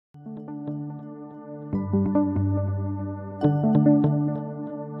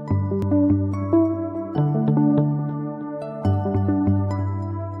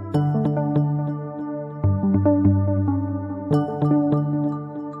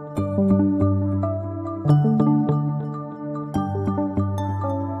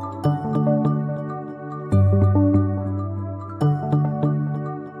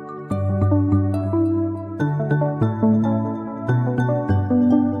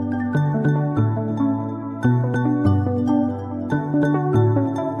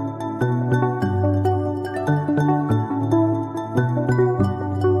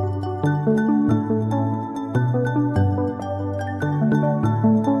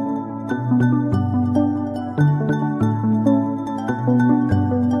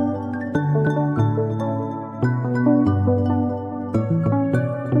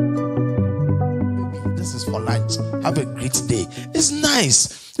Have a great day. It's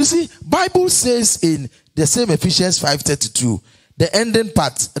nice. You see, Bible says in the same Ephesians 5:32, the ending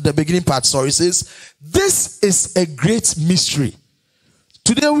part, the beginning part, says, this is a great mystery.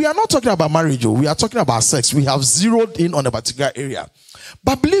 Today we are not talking about marriage, we are talking about sex. We have zeroed in on a particular area.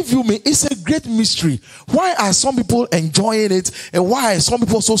 But believe you me, it's a great mystery. Why are some people enjoying it, and why are some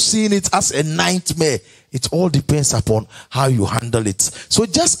people also seeing it as a nightmare? It all depends upon how you handle it. So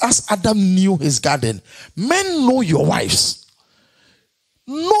just as Adam knew his garden, men know your wives.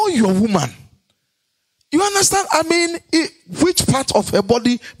 Know your woman. You understand? I mean, which part of her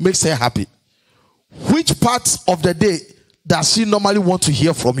body makes her happy? Which part of the day does she normally want to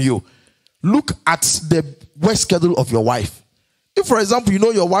hear from you? Look at the work schedule of your wife. If, for example, you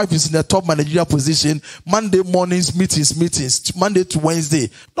know your wife is in a top managerial position, Monday mornings, meetings, Monday to Wednesday,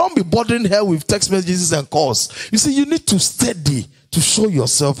 don't be bothering her with text messages and calls. You see, you need to study to show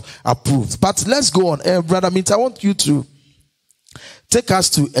yourself approved. But let's go on. Brother Mint, I want you to take us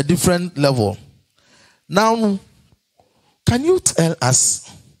to a different level. Now, can you tell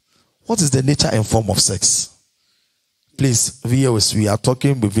us what is the nature and form of sex? Please, viewers, we are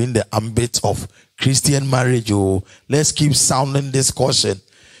talking within the ambit of Christian marriage. Oh, let's keep sounding this caution.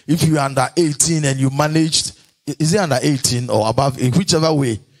 If you are under 18 and you managed, is it under 18 or above, whichever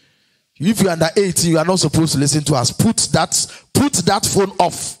way? If you are under 18, you are not supposed to listen to us. Put that phone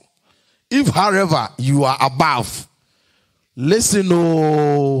off. If, however, you are above, listen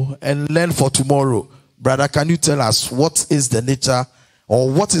and learn for tomorrow. Brother, can you tell us what is the nature, or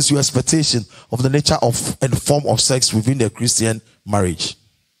what is your expectation of the nature of and form of sex within the Christian marriage?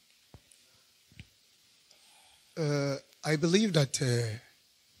 I believe that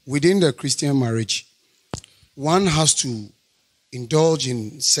within the Christian marriage, one has to indulge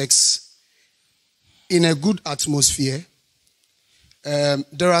in sex in a good atmosphere.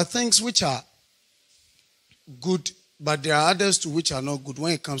 There are things which are good, but there are others to which are not good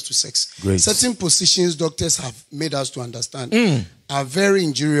when it comes to sex. Great. Certain positions doctors have made us to understand are very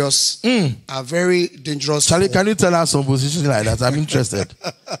injurious, are very dangerous. Charlie, can you tell us some positions like that? I'm interested.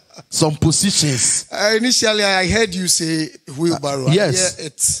 Some positions. Initially, I heard you say wheelbarrow.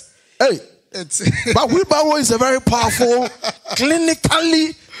 Yes. But wheelbarrow is a very powerful,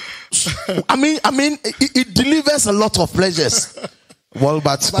 clinically, it delivers a lot of pleasures. Well,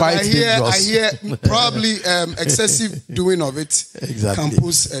 but quite dangerous. I hear probably excessive doing of it can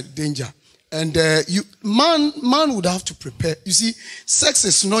pose a danger. And man would have to prepare. You see, sex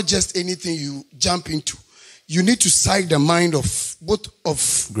is not just anything you jump into. You need to psych the mind of both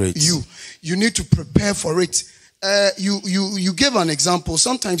of you. You need to prepare for it. You gave an example.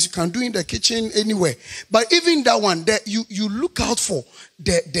 Sometimes you can do in the kitchen anywhere. But even that one, you look out for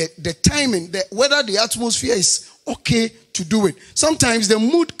the timing, whether the atmosphere is okay to do it. Sometimes the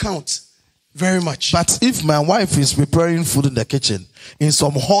mood counts very much. But if my wife is preparing food in the kitchen in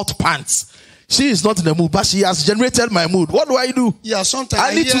some hot pants, she is not in the mood, but she has generated my mood. What do I do? Yeah, sometimes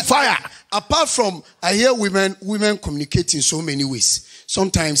I need to fire. Apart from, I hear women communicate in so many ways.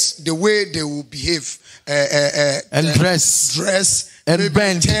 Sometimes the way they will behave and dress and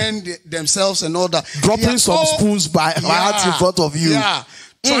bend, turn themselves and all that. Dropping some spoons by heart in front of you. Yeah,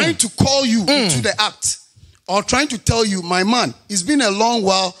 trying to call you into the act, or trying to tell you, my man, it's been a long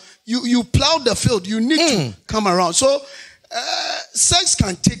while. You plowed the field. You need to come around. So sex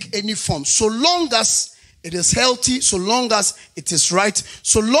can take any form, so long as it is healthy, so long as it is right,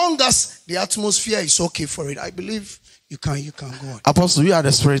 so long as the atmosphere is okay for it. I believe you can go on. Apostle, you are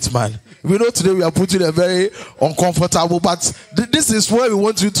the spirit man. We know today we are putting a very uncomfortable, but this is where we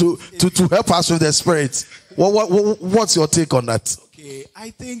want you to help us with the spirit. What's your take on that? Okay, I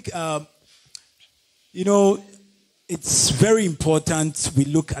think it's very important we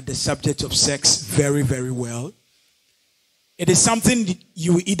look at the subject of sex very, very well. It is something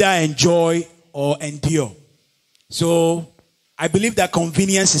you either enjoy or endure. So I believe that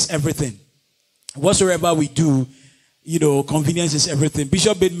convenience is everything. Whatsoever we do, convenience is everything.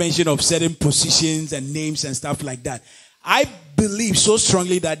 Bishop made mention of certain positions and names and stuff like that. I believe so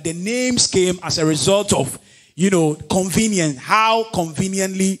strongly that the names came as a result of, convenience, how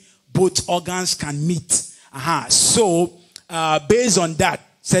conveniently both organs can meet. So, based on that,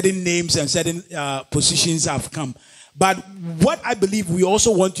 certain names and certain positions have come. But what I believe we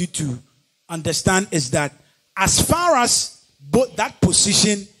also want you to understand is that as far as both that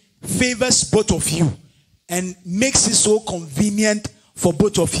position favors both of you and makes it so convenient for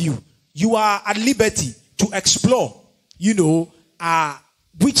both of you, you are at liberty to explore,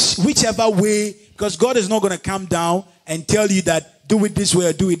 whichever way, because God is not going to come down and tell you that do it this way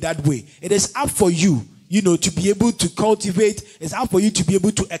or do it that way. It is up for you, to be able to cultivate. It's up for you to be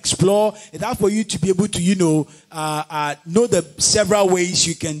able to explore. It's up for you to be able to, know the several ways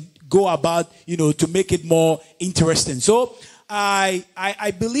you can go about, to make it more interesting. So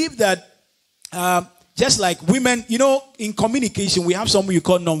I believe that just like women, in communication, we have something you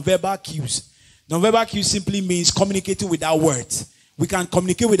call nonverbal cues. Nonverbal cues simply means communicating without words. We can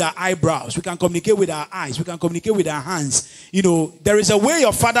communicate with our eyebrows. We can communicate with our eyes. We can communicate with our hands. There is a way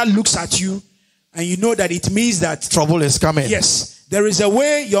your father looks at you, and you know that it means that trouble is coming. Yes. There is a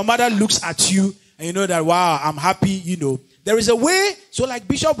way your mother looks at you, and you know that, wow, I'm happy, There is a way, so like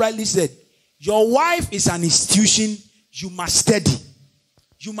Bishop rightly said, your wife is an institution you must study.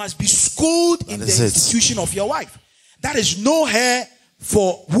 You must be schooled in the institution of your wife. That is know her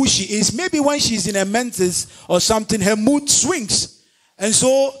for who she is. Maybe when she's in a menses or something, her mood swings. And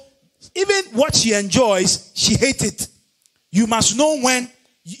so, even what she enjoys, she hates it. You must know when,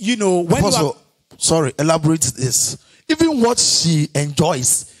 when also, sorry, elaborate this. Even what she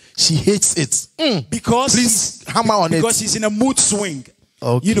enjoys, she hates it. Because please hammer on it. Because she's in a mood swing.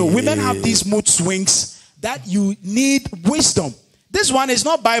 Okay. Women have these mood swings that you need wisdom. This one is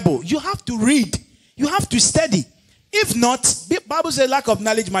not Bible. You have to read. You have to study. If not, the Bible says lack of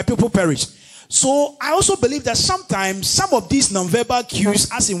knowledge, my people perish. So I also believe that sometimes some of these nonverbal cues,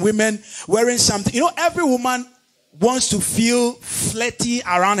 as in women wearing something, every woman wants to feel flirty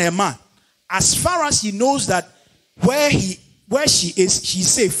around her man. As far as he knows that where she is, she's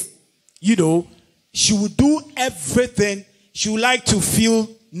safe. She will do everything. She would like to feel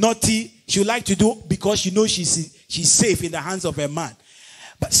naughty. She would like to do because she knows she's safe in the hands of her man.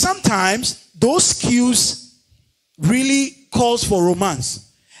 But sometimes those cues really calls for romance.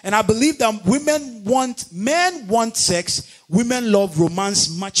 And I believe that men want sex, women love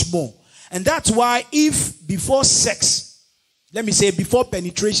romance much more. And that's why if before sex, let me say before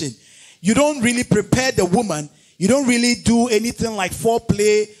penetration, you don't really prepare the woman, you don't really do anything like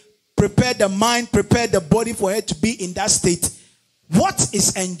foreplay, prepare the mind, prepare the body for her to be in that state, what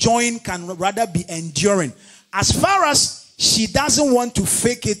is enjoying can rather be enduring. As far as she doesn't want to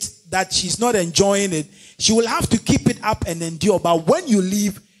fake it, that she's not enjoying it, she will have to keep it up and endure. But when you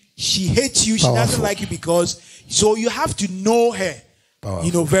leave, she hates you. She doesn't like you because... So you have to know her,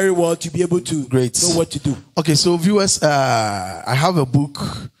 very well to be able to know what to do. Okay, so viewers, I have a book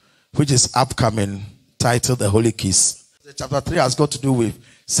which is upcoming titled The Holy Kiss. Chapter 3 has got to do with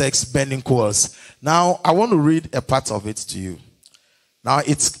sex, burning coals. Now, I want to read a part of it to you. Now,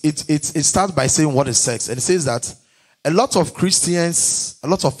 it starts by saying what is sex. And it says that a lot of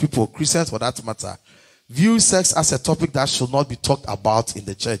people, Christians for that matter, view sex as a topic that should not be talked about in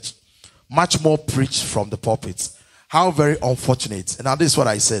the church. Much more preached from the pulpit. How very unfortunate. And now this is what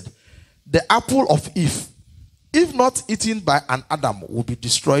I said. The apple of Eve, if not eaten by an Adam, will be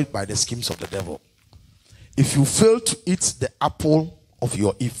destroyed by the schemes of the devil. If you fail to eat the apple of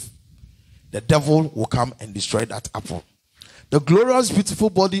your Eve, the devil will come and destroy that apple. The glorious, beautiful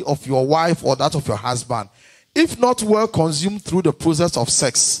body of your wife or that of your husband, if not well consumed through the process of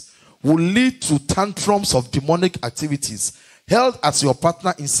sex, will lead to tantrums of demonic activities held at your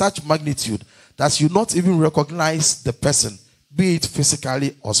partner in such magnitude that you not even recognize the person, be it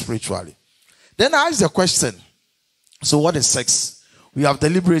physically or spiritually. Then I ask the question, so what is sex? We have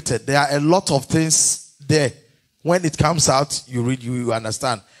deliberated. There are a lot of things there. When it comes out, you read, you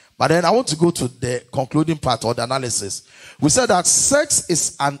understand. But then I want to go to the concluding part or the analysis. We said that sex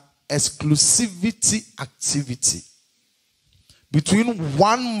is an exclusivity activity between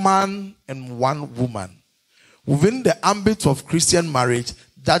one man and one woman. Within the ambit of Christian marriage,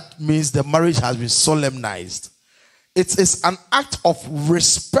 that means the marriage has been solemnized. It is an act of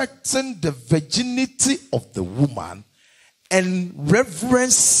respecting the virginity of the woman and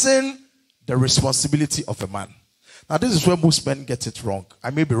reverencing the responsibility of a man. Now, this is where most men get it wrong. I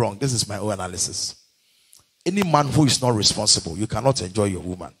may be wrong. This is my own analysis. Any man who is not responsible, you cannot enjoy your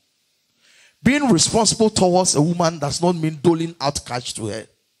woman. Being responsible towards a woman does not mean doling out cash to her.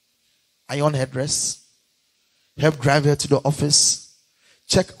 Iron her dress, help drive her to the office,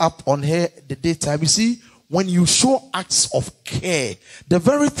 check up on her the daytime. You see, when you show acts of care, the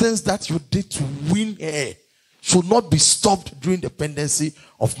very things that you did to win her should not be stopped during the pendency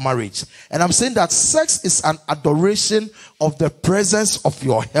of marriage. And I'm saying that sex is an adoration of the presence of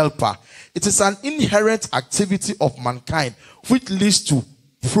your helper. It is an inherent activity of mankind which leads to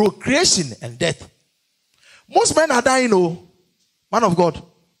procreation and death. Most men are dying, oh, man of God.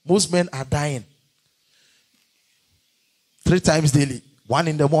 Most men are dying 3 times daily. 1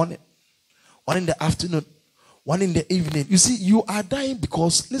 in the morning, 1 in the afternoon, 1 in the evening. You see, you are dying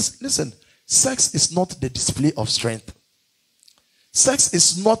because, listen, sex is not the display of strength. Sex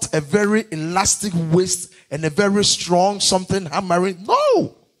is not a very elastic waist and a very strong something hammering.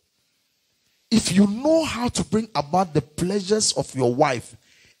 No. If you know how to bring about the pleasures of your wife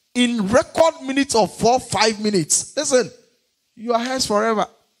in record minutes of 4-5 minutes, listen, you are hers forever.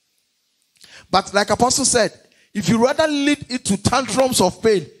 But like Apostle said, if you rather lead it to tantrums of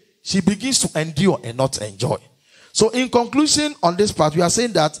pain, she begins to endure and not enjoy. So in conclusion on this part, we are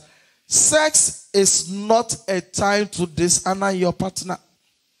saying that sex is not a time to dishonor your partner.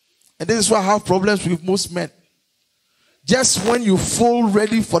 And this is why I have problems with most men. Just when you fall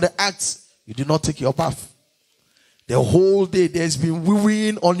ready for the act, you do not take your bath. The whole day there's been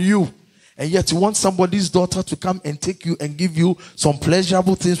wooing on you. And yet you want somebody's daughter to come and take you and give you some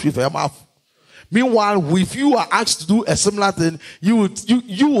pleasurable things with her mouth. Meanwhile, if you are asked to do a similar thing, you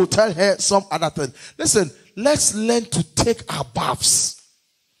will tell her some other thing. Listen, let's learn to take our baths.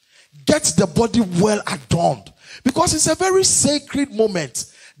 Get the body well adorned. Because it's a very sacred moment.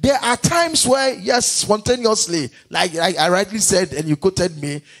 There are times where, yes, spontaneously, like I rightly said, and you quoted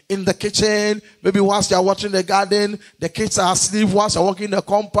me, in the kitchen, maybe whilst you're watching the garden, the kids are asleep whilst you're walking the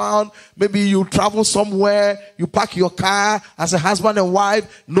compound, maybe you travel somewhere, you park your car as a husband and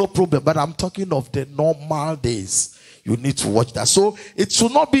wife, no problem. But I'm talking of the normal days. You need to watch that. So it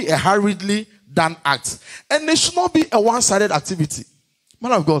should not be a hurriedly done act. And it should not be a one-sided activity.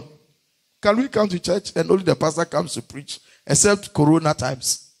 Man of God, can we come to church and only the pastor comes to preach, except Corona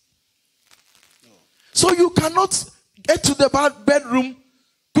times? So you cannot get to the bedroom,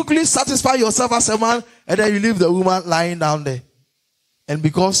 quickly satisfy yourself as a man, and then you leave the woman lying down there. And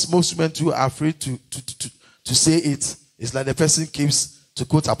because most men too are afraid to say it, it's like the person keeps, to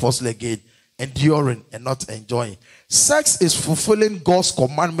quote Apostle again, enduring and not enjoying. Sex is fulfilling God's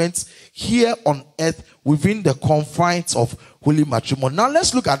commandments here on earth within the confines of holy matrimony. Now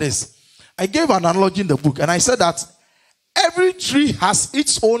let's look at this. I gave an analogy in the book, and I said that every tree has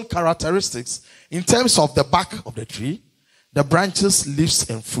its own characteristics in terms of the bark of the tree, the branches, leaves,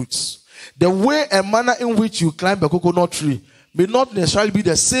 and fruits. The way and manner in which you climb a coconut tree may not necessarily be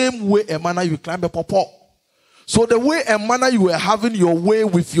the same way and manner you climb a pawpaw. So the way and manner you were having your way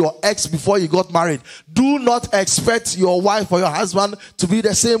with your ex before you got married, do not expect your wife or your husband to be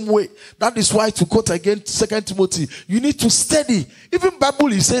the same way. That is why, to quote again 2 Timothy, you need to study. Even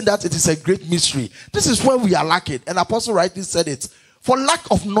Bible is saying that it is a great mystery. This is where we are lacking. And Apostle rightly said it. For lack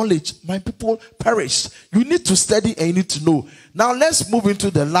of knowledge, my people perish. You need to study and you need to know. Now let's move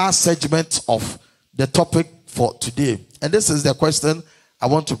into the last segment of the topic for today. And this is the question I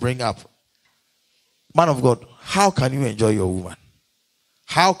want to bring up. Man of God, how can you enjoy your woman?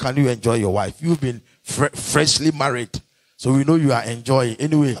 How can you enjoy your wife? You've been freshly married, so we know you are enjoying.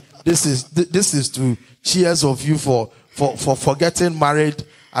 Anyway, this is to cheers of you for getting married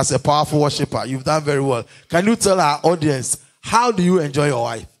as a powerful worshiper. You've done very well. Can you tell our audience, how do you enjoy your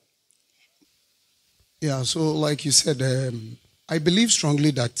wife? Yeah, so like you said, I believe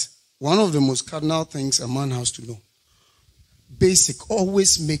strongly that one of the most cardinal things a man has to know, basic,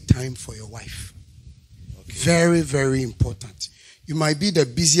 always make time for your wife. Very, very important. You might be the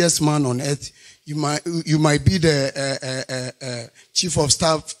busiest man on earth. You might be the chief of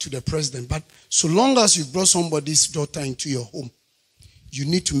staff to the president. But so long as you've brought somebody's daughter into your home, you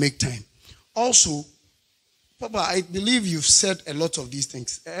need to make time. Also, Papa, I believe you've said a lot of these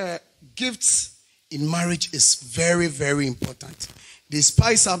things. Gifts in marriage is very, very important. They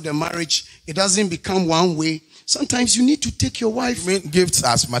spice up the marriage. It doesn't become one way. Sometimes you need to take your wife. You mean gifts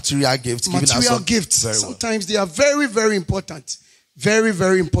as material gifts? Material gifts. Sometimes they are very, very important. Very,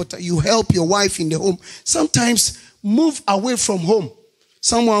 very important. You help your wife in the home. Sometimes move away from home.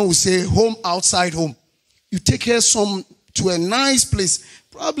 Someone will say home outside home. You take her to a nice place.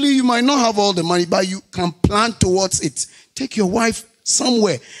 Probably you might not have all the money, but you can plan towards it. Take your wife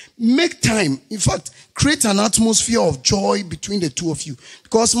somewhere. Make time. In fact, create an atmosphere of joy between the two of you.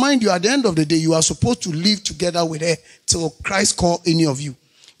 Because mind you, at the end of the day, you are supposed to live together with her till Christ call any of you.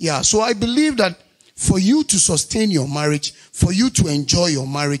 Yeah, so I believe that for you to sustain your marriage, for you to enjoy your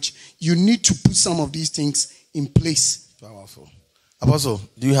marriage, you need to put some of these things in place. Powerful. Apostle,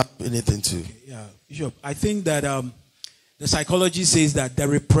 do you have anything to? Yeah, Bishop. I think that the psychology says that the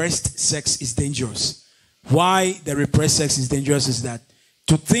repressed sex is dangerous. Why the repressed sex is dangerous is that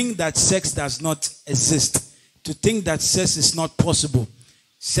to think that sex does not exist, to think that sex is not possible,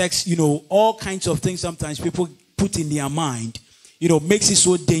 sex, all kinds of things sometimes people put in their mind, makes it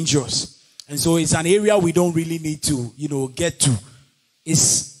so dangerous. And so it's an area we don't really need to, get to.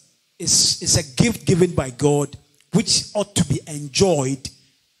 It's a gift given by God which ought to be enjoyed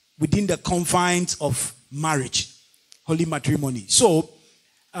within the confines of marriage, holy matrimony. So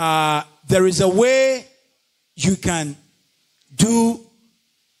there is a way you can do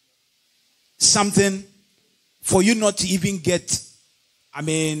something for you not to even get,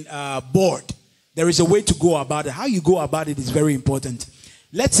 bored. There is a way to go about it. How you go about it is very important.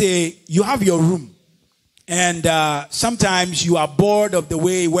 Let's say you have your room and sometimes you are bored of the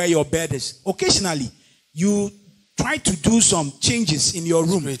way where your bed is. Occasionally, you try to do some changes in your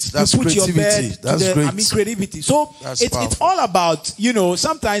room. That's you put creativity. Your bed That's to great. creativity. So it's all about,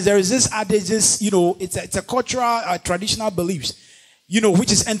 sometimes there is this adage, it's a cultural, traditional beliefs,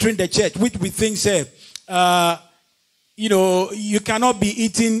 which is entering the church, which we think say, you cannot be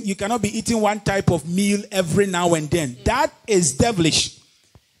eating one type of meal every now and then. That is devilish.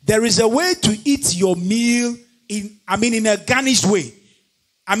 There is a way to eat your meal in a garnished way.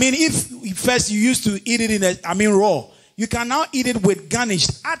 If first you used to eat it raw, you can now eat it with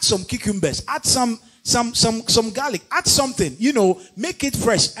garnished. Add some cucumbers, add some garlic, add something, make it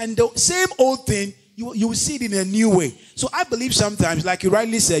fresh. And the same old thing, you will see it in a new way. So I believe sometimes, like you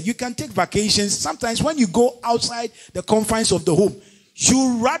rightly said, you can take vacations. Sometimes when you go outside the confines of the home,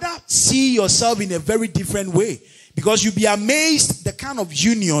 you rather see yourself in a very different way. Because you'll be amazed the kind of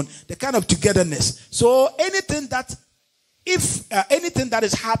union, the kind of togetherness. So anything that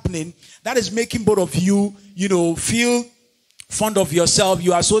is happening that is making both of you, feel fond of yourself,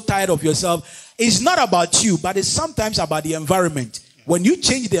 you are so tired of yourself, it's not about you, but it's sometimes about the environment. When you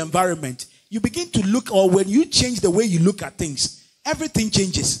change the environment, you begin to look, or when you change the way you look at things, everything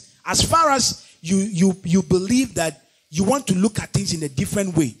changes. As far as you believe that you want to look at things in a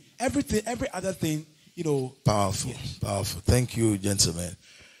different way, every other thing, Powerful. Yes. Powerful. Thank you, gentlemen.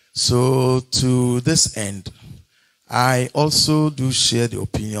 So to this end, I also do share the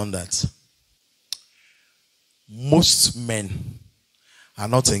opinion that most men are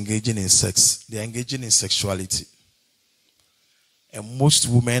not engaging in sex. They're engaging in sexuality. And most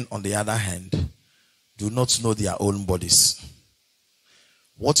women, on the other hand, do not know their own bodies.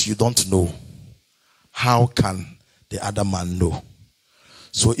 What you don't know, how can the other man know?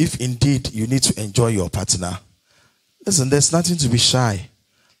 So if indeed you need to enjoy your partner, listen, there's nothing to be shy.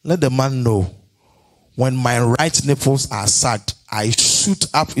 Let the man know, when my right nipples are sagged, I shoot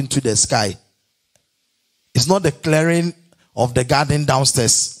up into the sky. It's not the clearing of the garden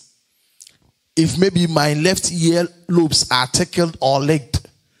downstairs. If maybe my left ear lobes are tickled or licked,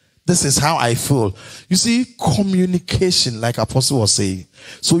 this is how I feel. You see, communication, like Apostle was saying.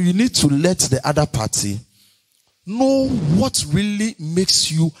 So you need to let the other party know what really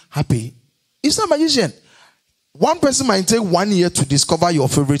makes you happy. It's not a magician. One person might take 1 year to discover your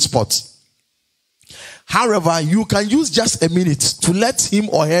favorite spot. However, you can use just a minute to let him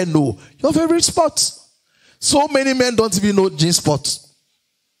or her know your favorite spot. So many men don't even know G spot.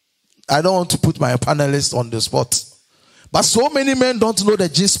 I don't want to put my panelists on the spot. But so many men don't know the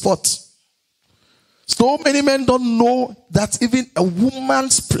G spot. So many men don't know that even a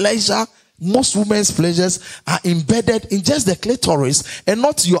woman's pleasure, most women's pleasures are embedded in just the clitoris and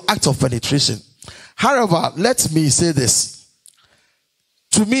not your act of penetration. However, let me say this.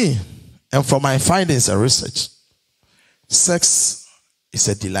 To me, and from my findings and research, sex is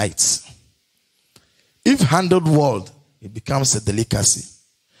a delight. If handled well, it becomes a delicacy.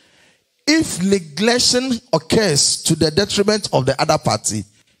 If neglection occurs to the detriment of the other party,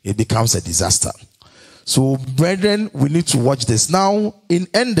 it becomes a disaster. So, brethren, we need to watch this. Now, in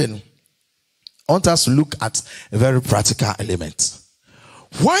ending, I want us to look at a very practical element.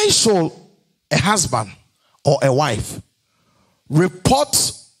 Why should a husband or a wife report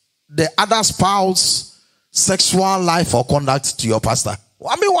the other spouse's sexual life or conduct to your pastor?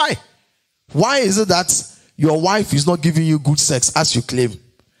 I mean, why? Why is it that your wife is not giving you good sex as you claim?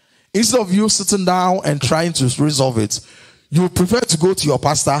 Instead of you sitting down and trying to resolve it, you prefer to go to your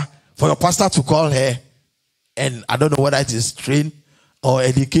pastor for your pastor to call her, and I don't know whether it is train or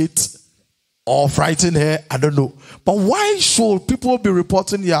educate or frighten her, I don't know. But why should people be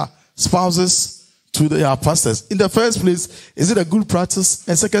reporting their spouses to their pastors. In the first place, is it a good practice?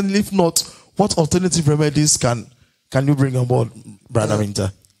 And secondly, if not, what alternative remedies can you bring on board, Brother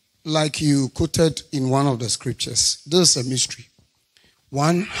Minter? Like you quoted in one of the scriptures, this is a mystery.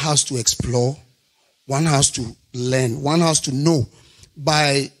 One has to explore, one has to learn, one has to know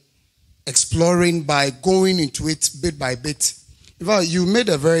by exploring, by going into it bit by bit. In fact, you made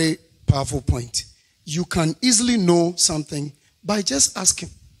a very powerful point. You can easily know something by just asking.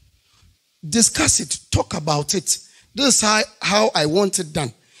 Discuss it, talk about it. This is how I want it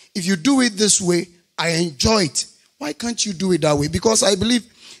done. If you do it this way, I enjoy it. Why can't you do it that way? Because I believe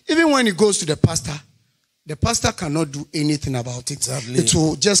even when it goes to the pastor cannot do anything about it. Exactly. It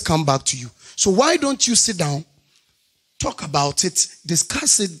will just come back to you. So why don't you sit down, talk about it,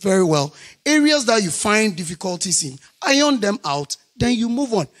 discuss it very well. Areas that you find difficulties in, iron them out, then you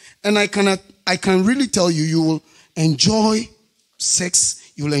move on. And I can really tell you, you will enjoy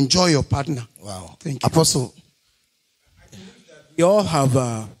sex, you will enjoy your partner. Wow. Thank you. Apostle. We all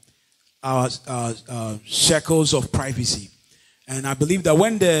have our circles of privacy. And I believe that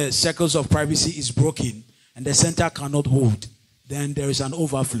when the circles of privacy is broken and the center cannot hold, then there is an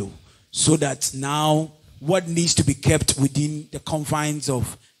overflow. So that now what needs to be kept within the confines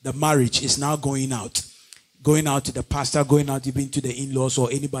of the marriage is now going out. Going out to the pastor, going out even to the in-laws or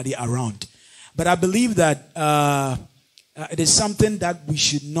anybody around. But I believe that it is something that we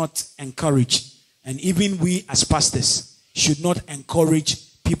should not encourage. And even we as pastors should not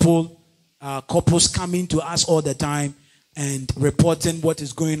encourage people, couples coming to us all the time and reporting what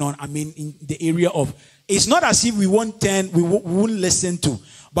is going on. I mean, in the area of, it's not as if we won't listen to,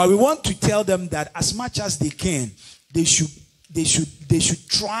 but we want to tell them that as much as they can, they should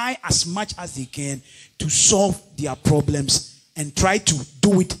try as much as they can to solve their problems and try to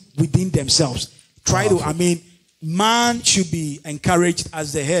do it within themselves. Man should be encouraged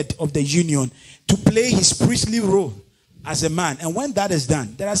as the head of the union to play his priestly role as a man. And when that is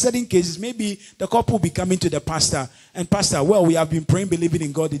done, there are certain cases, maybe the couple will be coming to the pastor, and pastor, well, we have been praying, believing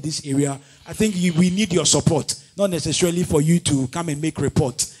in God in this area. I think we need your support, not necessarily for you to come and make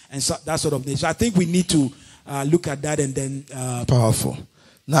reports and that sort of thing. So I think we need to look at that and then... Powerful.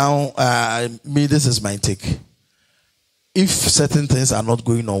 Now, this is my take. If certain things are not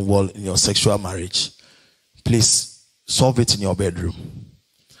going on well in your sexual marriage, please solve it in your bedroom.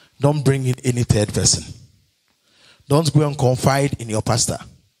 Don't bring in any third person. Don't go and confide in your pastor.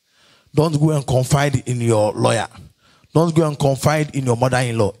 Don't go and confide in your lawyer. Don't go and confide in your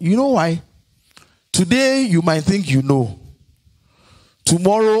mother-in-law. You know why? Today, you might think you know.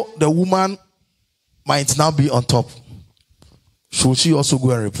 Tomorrow, the woman might now be on top. Should she also go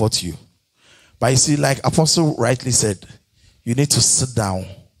and report to you? But you see, like Apostle rightly said, you need to sit down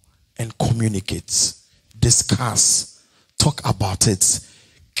and communicate, discuss, talk about it.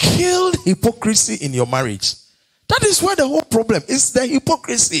 Kill hypocrisy in your marriage. That is where the whole problem is, the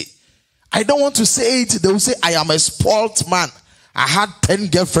hypocrisy. I don't want to say it. They will say, I am a spoiled man. I had 10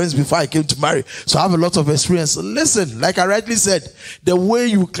 girlfriends before I came to marry. So I have a lot of experience. Listen, like I rightly said, the way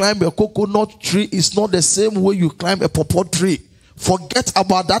you climb a coconut tree is not the same way you climb a pawpaw tree. Forget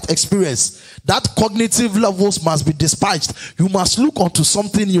about that experience. That cognitive levels must be dispatched. You must look onto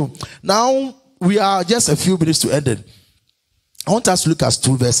something new. Now, we are just a few minutes to end it. I want us to look at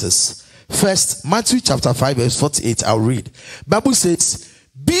 2 verses. First, Matthew chapter 5 verse 48. I'll read. Bible says,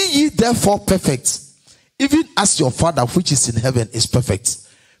 be ye therefore perfect, even as your Father which is in heaven is perfect.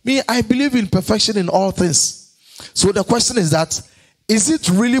 I believe in perfection in all things. So the question is that, is it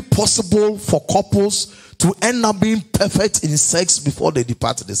really possible for couples to end up being perfect in sex before they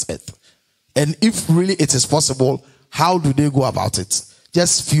depart this earth? And if really it is possible, how do they go about it?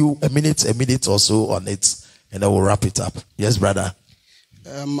 Just a minute or so on it, and I will wrap it up. Yes, brother.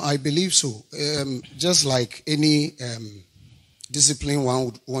 I believe so. Just like any discipline one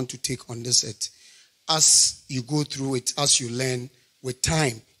would want to take on this earth, as you go through it, as you learn with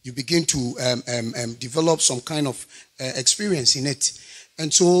time, you begin to develop some kind of experience in it.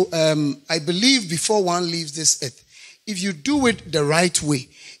 And so I believe before one leaves this earth, if you do it the right way,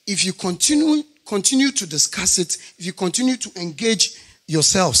 if you continue to discuss it, if you continue to engage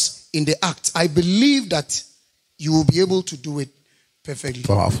yourselves in the act, I believe that you will be able to do it perfectly.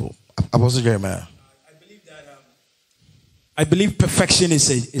 Powerful. Apostle Jeremiah. I believe perfection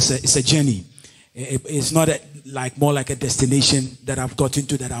is a journey. It's not more like a destination that I've gotten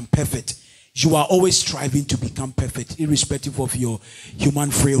to that I'm perfect. You are always striving to become perfect, irrespective of your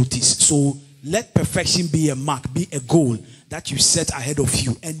human frailties. So let perfection be a mark, be a goal that you set ahead of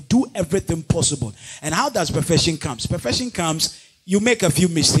you, and do everything possible. And how does perfection come? Perfection comes, You make a few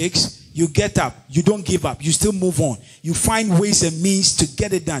mistakes, you get up, you don't give up, you still move on. You find ways and means to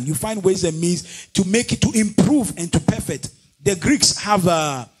get it done. You find ways and means to make it, to improve and to perfect. The Greeks have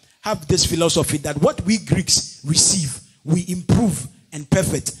this philosophy that what we Greeks receive, we improve and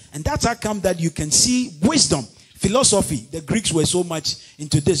perfect. And that's how come that you can see wisdom, philosophy. The Greeks were so much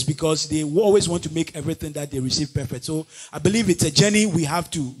into this because they always want to make everything that they receive perfect. So I believe it's a journey. We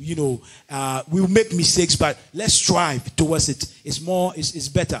have to, we'll make mistakes, but let's strive towards it. It's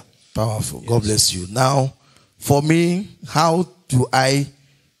better. Powerful. Yes. God bless you. Now, for me, how do I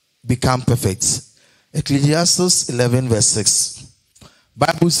become perfect? Ecclesiastes 11 verse 6.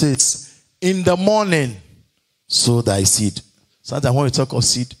 Bible says, in the morning, sow thy seed. Sometimes when we talk of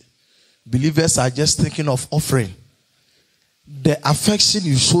seed, believers are just thinking of offering. The affection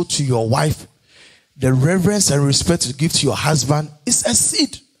you show to your wife, the reverence and respect you give to your husband is a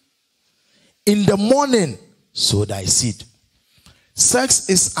seed. In the morning, sow thy seed. Sex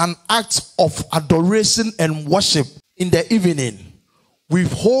is an act of adoration and worship. In the evening,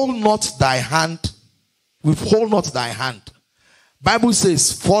 withhold not thy hand. Withhold not thy hand. Bible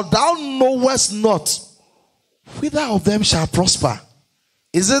says, for thou knowest not whither of them shall prosper.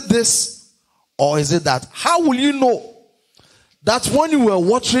 Is it this or is it that? How will you know that when you were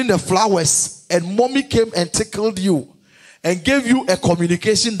watering the flowers and mommy came and tickled you and gave you a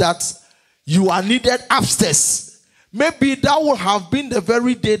communication that you are needed upstairs? Maybe that would have been the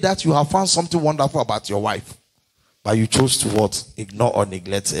very day that you have found something wonderful about your wife. But you chose to what? Ignore or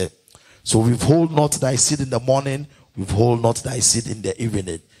neglect her. So withhold not thy seed in the morning, withhold not thy seed in the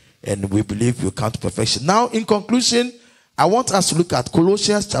evening. And we believe you come to perfection. Now, in conclusion, I want us to look at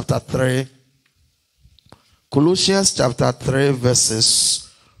Colossians chapter 3. Colossians chapter 3 verses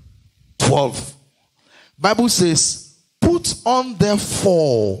 12. Bible says, put on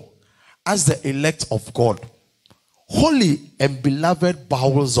therefore as the elect of God, holy and beloved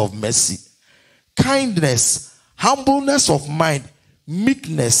bowels of mercy, kindness, humbleness of mind,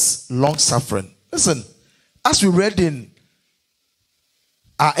 meekness, long-suffering. Listen, as we read in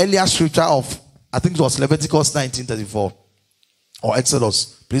our earlier scripture of, I think it was Leviticus 19:34 or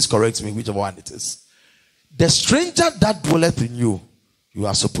Exodus, please correct me, whichever one it is. The stranger that dwelleth in you, you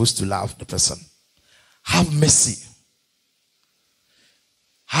are supposed to love the person. Have mercy.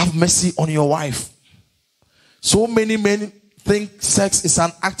 Have mercy on your wife. So many men think sex is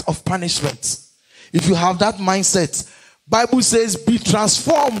an act of punishment. If you have that mindset, Bible says, be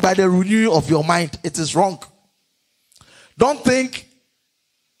transformed by the renewing of your mind. It is wrong. Don't think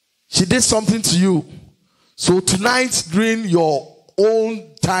she did something to you. So tonight, during your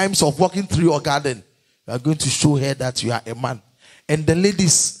own times of walking through your garden, you are going to show her that you are a man. And the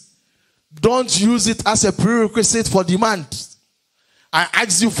ladies, don't use it as a prerequisite for demand. I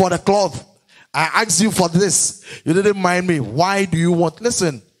asked you for the cloth. I asked you for this. You didn't mind me. Why do you want?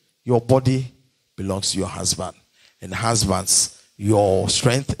 Listen, your body belongs to your husband. And husbands, your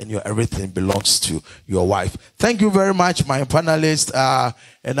strength and your everything belongs to your wife. Thank you very much, my panelists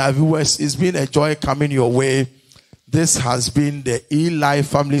and our viewers. It's been a joy coming your way. This has been the E-Life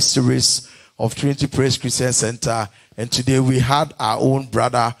Family Series of Trinity Praise Christian Center. And today we had our own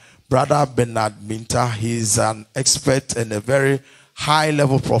brother Bernard Minta. He's an expert and a very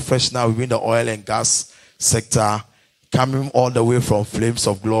high-level professional within the oil and gas sector, coming all the way from Flames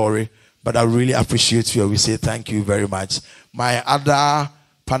of Glory. But I really appreciate you. We say thank you very much. My other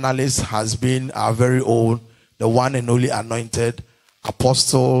panelist has been our very own, the one and only anointed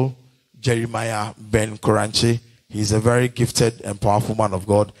Apostle Jeremiah Ben Koranche. He's a very gifted and powerful man of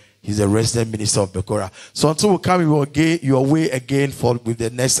God. He's a resident minister of Bekora. So until we come your way again with the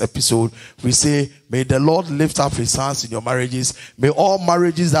next episode, we say, may the Lord lift up his hands in your marriages. May all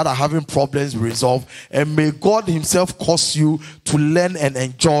marriages that are having problems be resolved. And may God himself cause you to learn and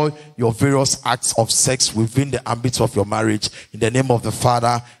enjoy your various acts of sex within the ambit of your marriage. In the name of the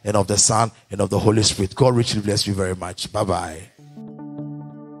Father, and of the Son, and of the Holy Spirit. God richly bless you very much. Bye-bye.